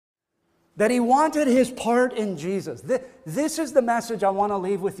That he wanted his part in Jesus. This is the message I want to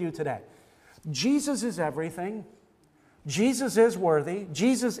leave with you today. Jesus is everything. Jesus is worthy.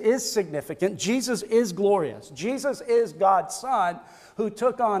 Jesus is significant. Jesus is glorious. Jesus is God's Son who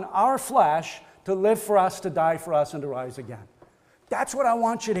took on our flesh to live for us, to die for us, and to rise again. That's what I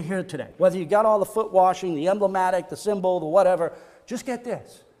want you to hear today. Whether you got all the foot washing, the emblematic, the symbol, the whatever, just get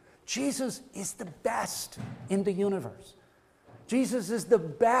this. Jesus is the best in the universe. Jesus is the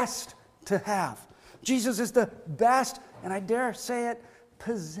best to have. Jesus is the best, and I dare say it,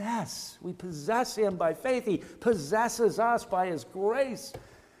 possess. We possess him by faith. He possesses us by his grace.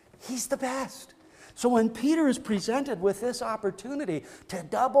 He's the best. So when Peter is presented with this opportunity to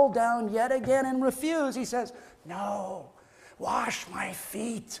double down yet again and refuse, he says, no, wash my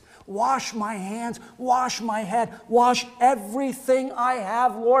feet, wash my hands, wash my head, wash everything I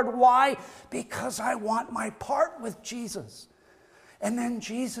have, Lord. Why? Because I want my part with Jesus. And then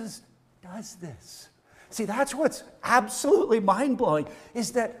Jesus does this. See, that's what's absolutely mind-blowing,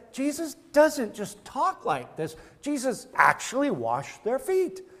 is that Jesus doesn't just talk like this. Jesus actually washed their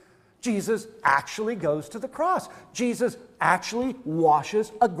feet. Jesus actually goes to the cross. Jesus actually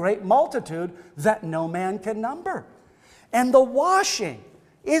washes a great multitude that no man can number. And the washing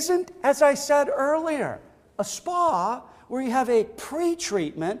isn't, as I said earlier, a spa where you have a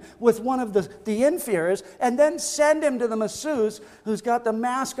pre-treatment with one of the inferiors and then send him to the masseuse who's got the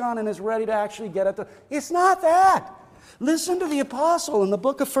mask on and is ready to actually get at the... It's not that. Listen to the apostle in the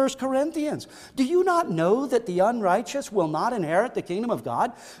book of 1 Corinthians. Do you not know that the unrighteous will not inherit the kingdom of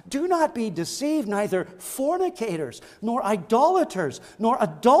God? Do not be deceived, neither fornicators, nor idolaters, nor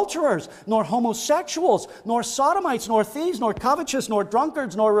adulterers, nor homosexuals, nor sodomites, nor thieves, nor covetous, nor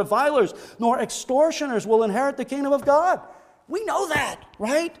drunkards, nor revilers, nor extortioners will inherit the kingdom of God. We know that,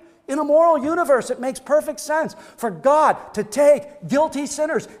 right? In a moral universe, it makes perfect sense for God to take guilty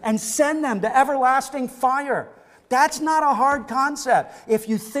sinners and send them to everlasting fire. That's not a hard concept. If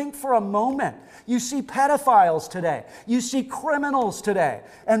you think for a moment, you see pedophiles today, you see criminals today,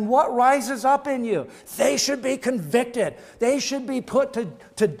 and what rises up in you? They should be convicted. They should be put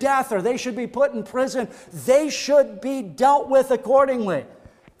to death, or they should be put in prison. They should be dealt with accordingly.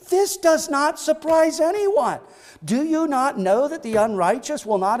 This does not surprise anyone. Do you not know that the unrighteous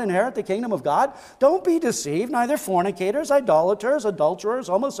will not inherit the kingdom of God? Don't be deceived, neither fornicators, idolaters, adulterers,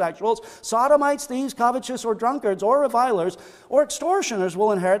 homosexuals, sodomites, thieves, covetous, or drunkards, or revilers, or extortioners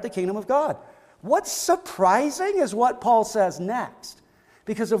will inherit the kingdom of God. What's surprising is what Paul says next,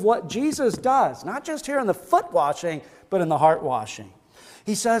 because of what Jesus does, not just here in the foot washing, but in the heart washing.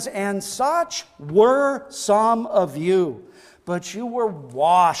 He says, and such were some of you, but you were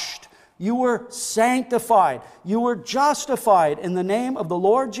washed. You were sanctified. You were justified in the name of the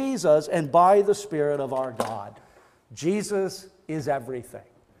Lord Jesus and by the Spirit of our God. Jesus is everything.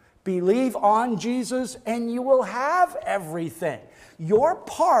 Believe on Jesus and you will have everything. Your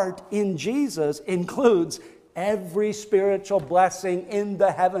part in Jesus includes every spiritual blessing in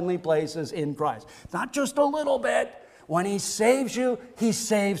the heavenly places in Christ. Not just a little bit. When He saves you, He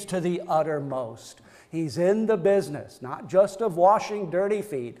saves to the uttermost. He's in the business, not just of washing dirty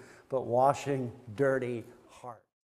feet, but washing dirty